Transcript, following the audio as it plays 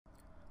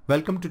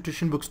Welcome to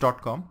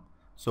tuitionbooks.com.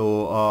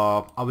 So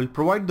I will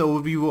provide the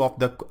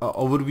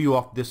overview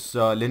of this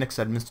Linux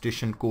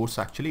administration course.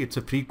 Actually, it's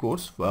a free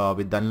course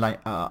with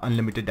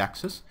unlimited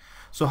access.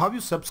 So how you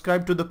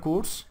subscribe to the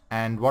course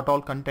and what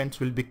all contents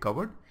will be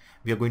covered,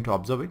 we are going to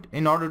observe it.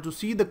 In order to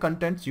see the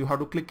contents, you have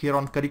to click here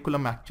on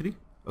curriculum actually.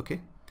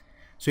 Okay.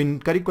 So in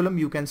curriculum,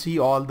 you can see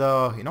all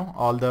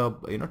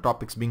the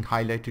topics being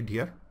highlighted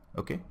here.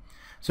 Okay.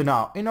 So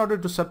now in order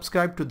to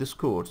subscribe to this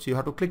course, you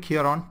have to click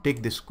here on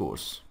take this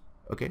course.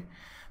 Okay,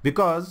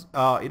 because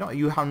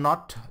you have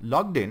not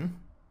logged in.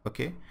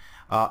 Okay,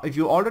 if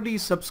you already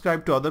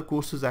subscribed to other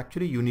courses,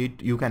 actually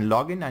you can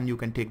log in and you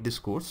can take this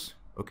course.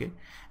 Okay,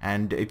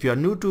 and if you are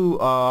new to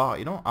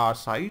our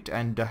site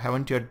and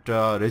haven't yet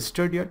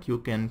registered yet, you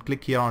can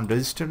click here on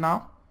register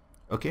now.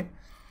 Okay,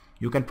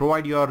 you can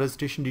provide your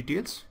registration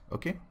details.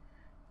 Okay,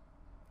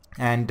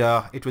 and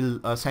it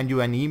will send you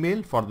an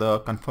email for the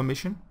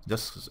confirmation.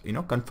 Just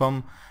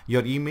confirm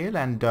your email,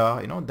 and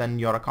then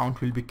your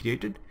account will be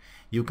created.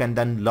 You can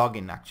then log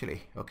in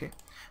actually. Okay,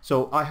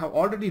 so I have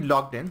already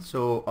logged in.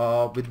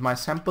 So with my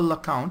sample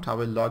account, I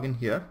will log in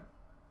here.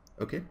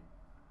 Okay,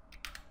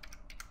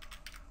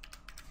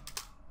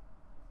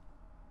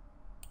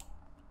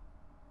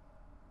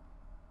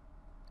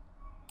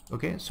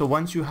 okay, so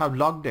once you have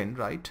logged in,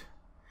 right,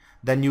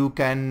 then you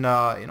can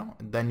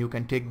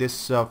take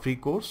this free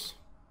course.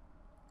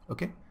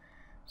 Okay,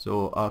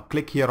 so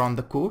click here on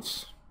the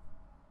course.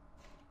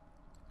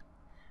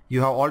 You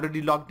have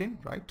already logged in,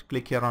 right?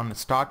 Click here on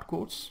start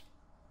course.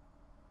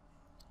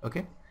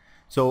 Okay,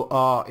 so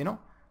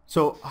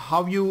so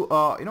how you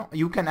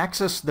can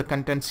access the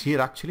contents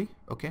here actually.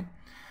 Okay,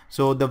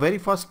 so the very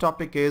first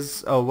topic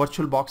is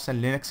VirtualBox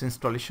and Linux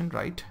installation,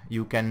 right?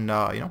 You can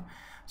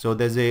so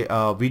there's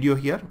a video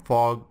here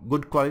for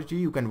good quality.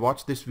 You can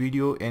watch this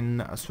video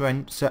in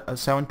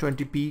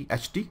 720p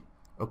HD.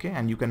 Okay,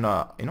 and you can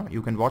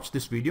you can watch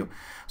this video.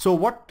 So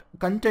what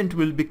content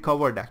will be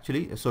covered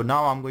actually? So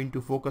now I'm going to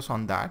focus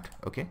on that.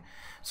 Okay,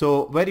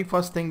 so very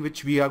first thing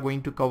which we are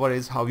going to cover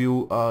is how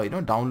you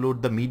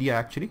download the media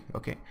actually.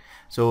 Okay,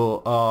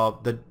 so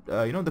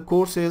the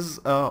course is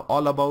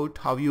all about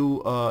how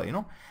you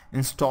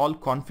install,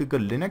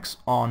 configure Linux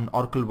on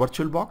Oracle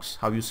VirtualBox,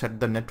 how you set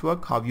the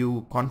network, how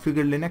you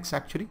configure Linux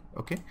actually.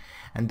 Okay,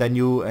 and then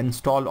you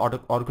install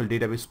Oracle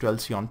Database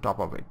 12c on top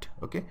of it.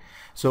 Okay,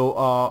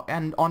 so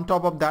and on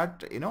top of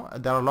that,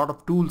 there are a lot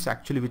of tools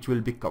actually which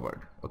will be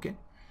covered. Okay,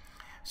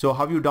 so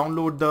how you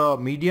download the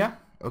media,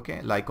 okay,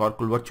 like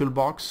Oracle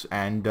VirtualBox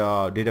and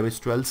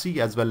Database 12c,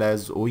 as well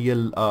as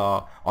OEL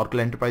Oracle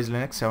Enterprise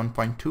Linux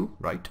 7.2,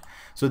 right?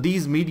 So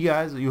these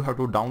media you have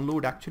to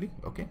download actually.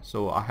 Okay,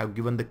 so I have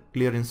given the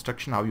clear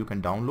instruction how you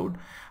can download,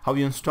 how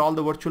you install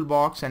the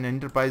VirtualBox and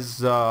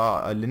Enterprise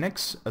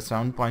Linux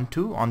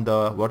 7.2 on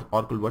the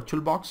Oracle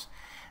VirtualBox.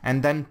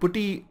 And then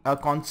Putty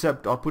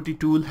concept or Putty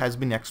tool has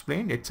been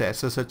explained. It's a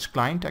SSH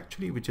client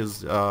actually, which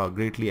is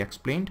greatly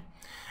explained.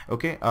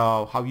 Okay,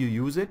 how you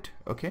use it.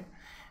 Okay,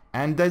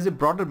 and there's a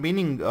broader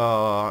meaning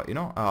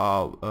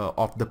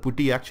of the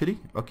Putty actually.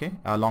 Okay,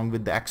 along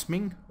with the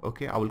Xming.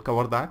 Okay, I will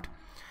cover that.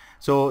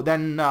 So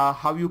then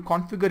how you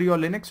configure your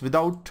Linux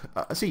without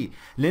see,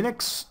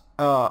 Linux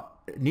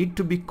need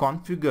to be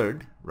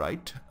configured,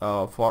 right,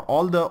 for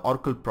all the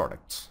Oracle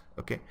products.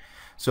 Okay,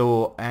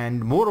 so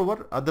and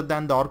moreover, other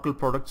than the Oracle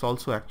products,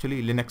 also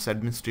actually Linux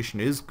administration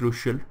is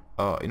crucial.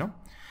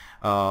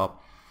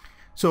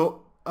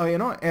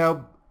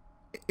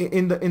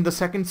 In the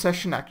second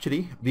session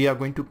actually we are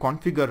going to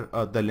configure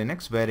the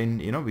Linux, wherein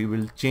we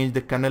will change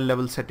the kernel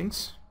level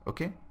settings.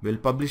 Okay, we'll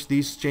publish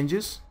these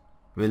changes,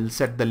 we'll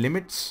set the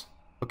limits.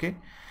 Okay,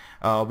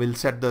 we'll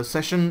set the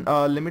session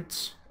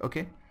limits.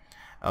 Okay,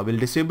 we'll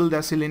disable the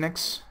SE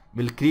Linux,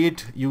 we'll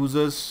create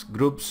users,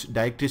 groups,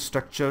 directory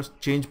structures,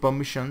 change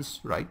permissions,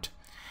 right,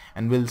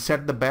 and we'll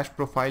set the bash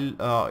profile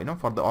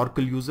for the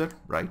Oracle user,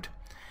 right,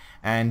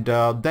 and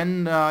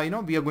then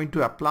we are going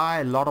to apply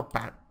a lot of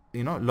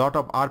lot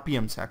of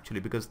RPMs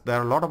actually, because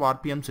there are a lot of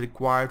RPMs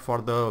required for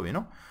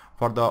the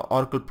for the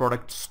Oracle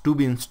products to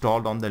be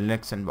installed on the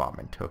Linux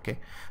environment. Okay,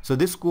 so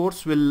this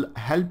course will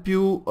help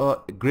you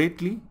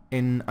greatly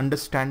in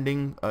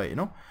understanding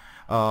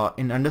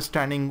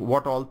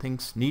what all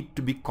things need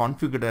to be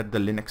configured at the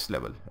Linux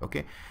level.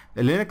 Okay,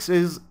 the Linux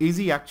is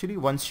easy actually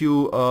once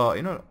you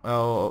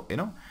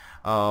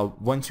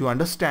once you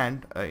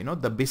understand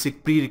the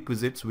basic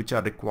prerequisites which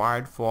are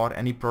required for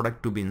any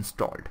product to be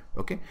installed.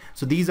 Okay,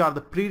 so these are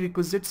the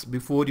prerequisites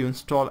before you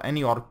install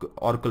any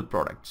Oracle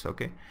products.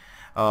 Okay,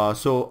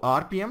 so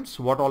RPMs,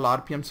 what all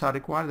RPMs are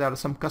required? There are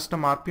some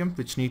custom RPMs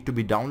which need to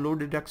be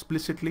downloaded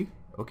explicitly.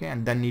 Okay,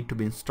 and then need to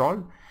be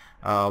installed.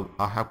 I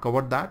have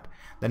covered that.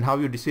 Then how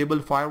you disable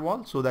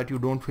firewall so that you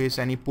don't face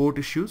any port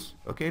issues.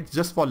 Okay, it's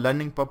just for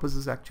learning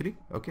purposes actually.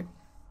 Okay,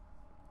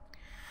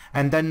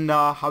 and then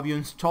how you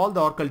install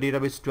the Oracle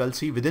Database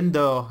 12c within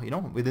the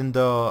within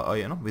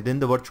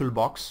the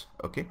VirtualBox.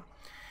 Okay,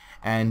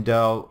 and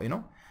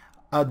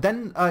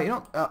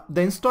the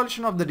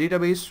installation of the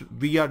database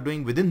we are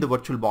doing within the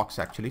virtual box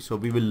actually. So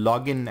we will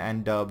log in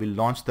and we'll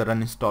launch the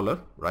run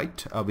installer,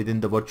 right, within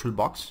the virtual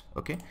box.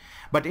 Okay,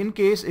 but in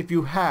case if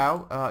you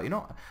have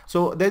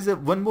so there's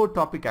one more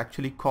topic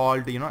actually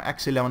called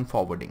X11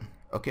 forwarding.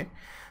 Okay,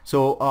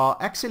 so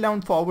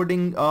X11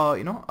 forwarding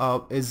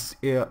is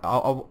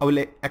I will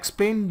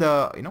explain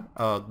the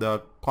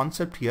the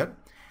concept here.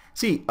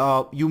 See,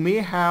 you may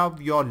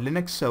have your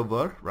Linux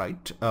server,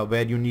 right,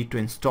 where you need to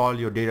install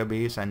your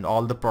database and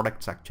all the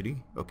products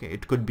actually. Okay,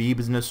 it could be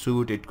Business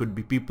Suite, it could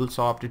be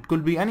PeopleSoft, it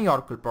could be any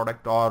Oracle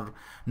product or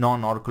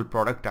non-Oracle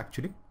product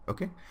actually.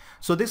 Okay,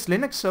 so this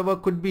Linux server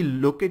could be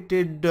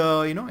located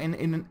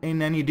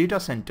in any data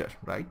center,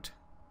 right?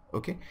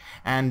 Okay,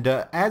 and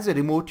as a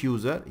remote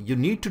user, you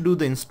need to do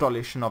the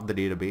installation of the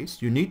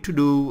database. You need to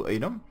do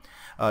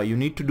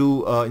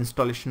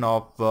installation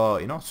of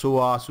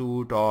SOA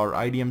suite or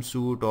IDM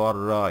suite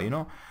or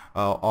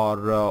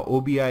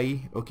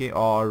OBI, okay,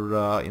 or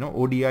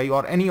ODI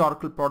or any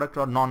Oracle product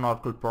or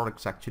non-Oracle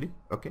products actually.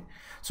 Okay,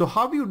 so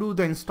how you do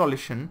the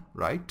installation,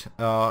 right,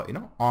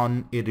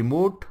 on a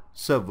remote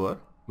server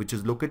which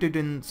is located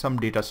in some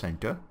data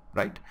center,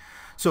 right?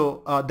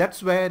 So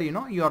that's where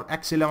your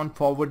X11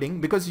 forwarding,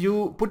 because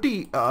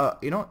Putty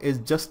is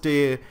just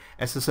a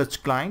SSH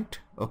client,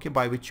 okay,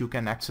 by which you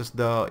can access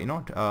the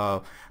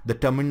the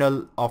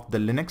terminal of the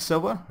Linux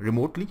server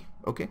remotely.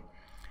 Okay,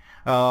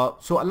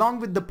 so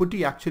along with the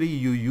Putty actually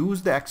you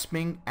use the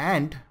Xming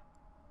and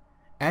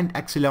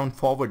X11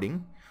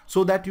 forwarding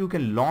so that you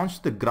can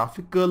launch the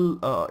graphical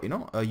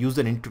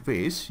user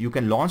interface. You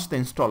can launch the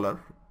installer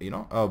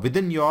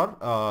within your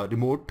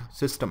remote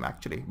system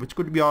actually, which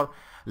could be your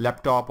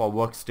laptop or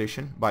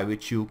workstation by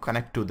which you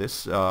connect to this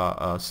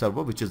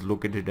server which is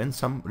located in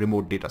some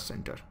remote data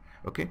center.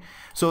 Okay,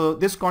 so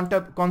this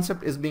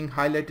concept is being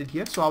highlighted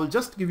here. So I'll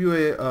just give you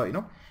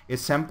a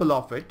sample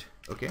of it.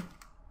 Okay,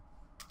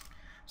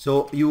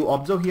 so you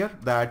observe here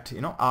that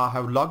I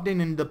have logged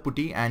in the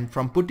Putty, and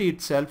from Putty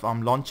itself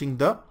I'm launching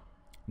the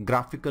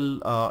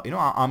graphical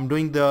I'm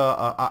doing the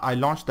I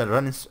launched the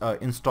run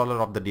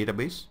installer of the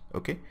database.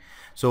 Okay,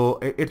 so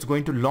it's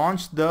going to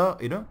launch the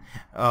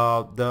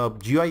the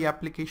GUI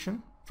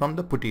application from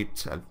the Putty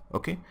itself.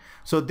 Okay,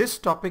 so this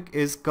topic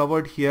is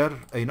covered here.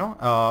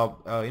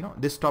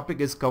 This topic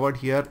is covered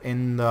here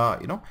in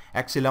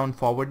X11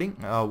 forwarding.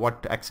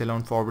 What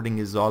X11 forwarding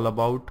is all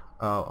about.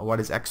 What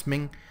is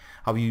Xming?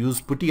 How you use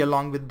Putty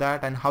along with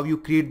that, and how you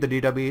create the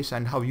database,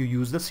 and how you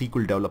use the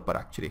SQL Developer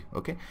actually.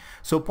 Okay,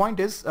 so point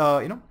is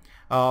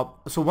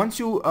so once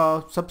you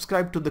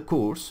subscribe to the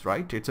course,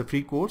 right, it's a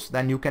free course,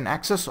 then you can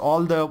access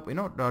all the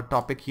the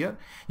topic here.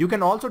 You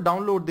can also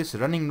download this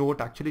running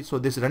note actually. So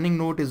this running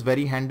note is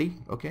very handy,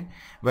 okay,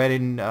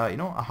 wherein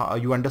how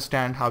you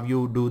understand how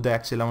you do the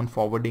X11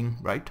 forwarding,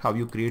 right, how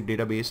you create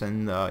database,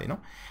 and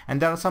and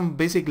there are some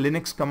basic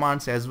Linux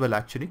commands as well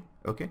actually.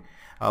 Okay,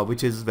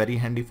 which is very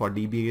handy for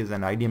DBAs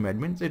and IDM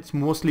admins. It's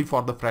mostly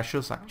for the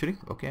freshers actually.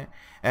 Okay,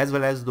 as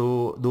well as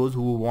those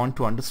who want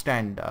to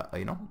understand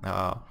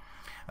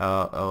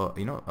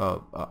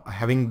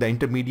having the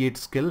intermediate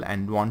skill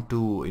and want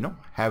to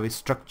have a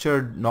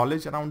structured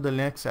knowledge around the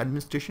Linux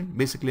administration,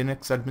 basic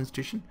Linux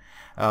administration.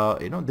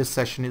 This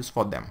session is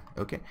for them.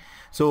 Okay,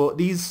 so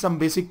these some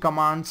basic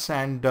commands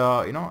and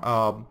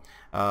and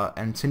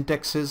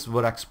syntaxes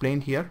were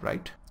explained here,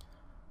 right?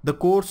 The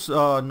course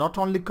not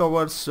only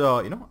covers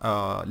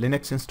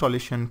Linux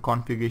installation,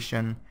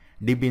 configuration,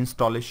 DB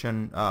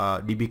installation,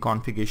 DB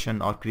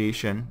configuration or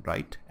creation,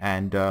 right,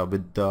 and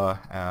with the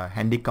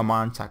handy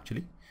commands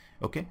actually.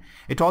 Okay,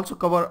 it also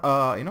cover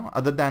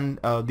other than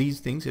these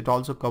things, it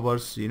also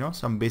covers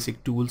some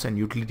basic tools and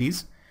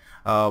utilities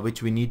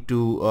which we need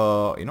to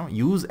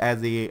use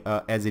as a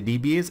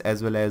DBAs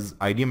as well as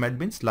IDM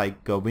admins,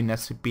 like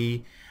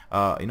WinSCP,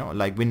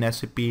 like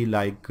WinSCP,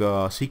 like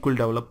SQL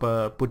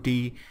Developer,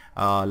 Putty,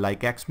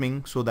 like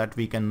Xming, so that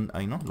we can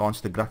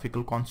launch the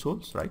graphical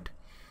consoles, right?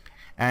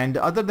 And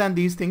other than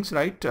these things,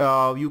 right,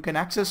 you can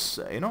access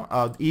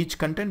each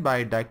content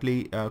by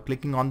directly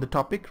clicking on the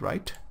topic,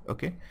 right?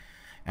 Okay,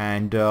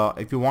 and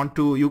if you want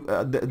to,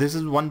 this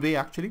is one way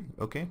actually,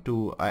 okay,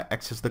 to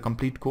access the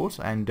complete course.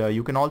 And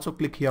you can also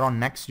click here on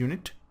next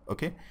unit,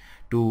 okay,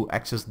 to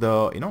access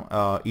the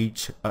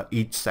each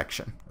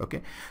section.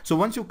 Okay, so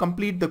once you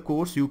complete the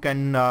course, you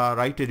can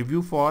write a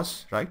review for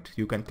us, right?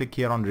 You can click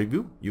here on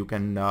review. You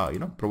can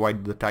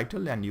provide the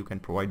title, and you can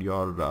provide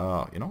your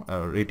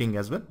rating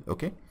as well.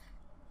 Okay,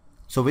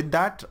 so with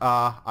that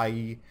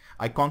I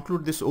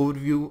conclude this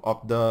overview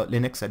of the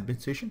Linux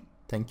administration.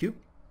 Thank you.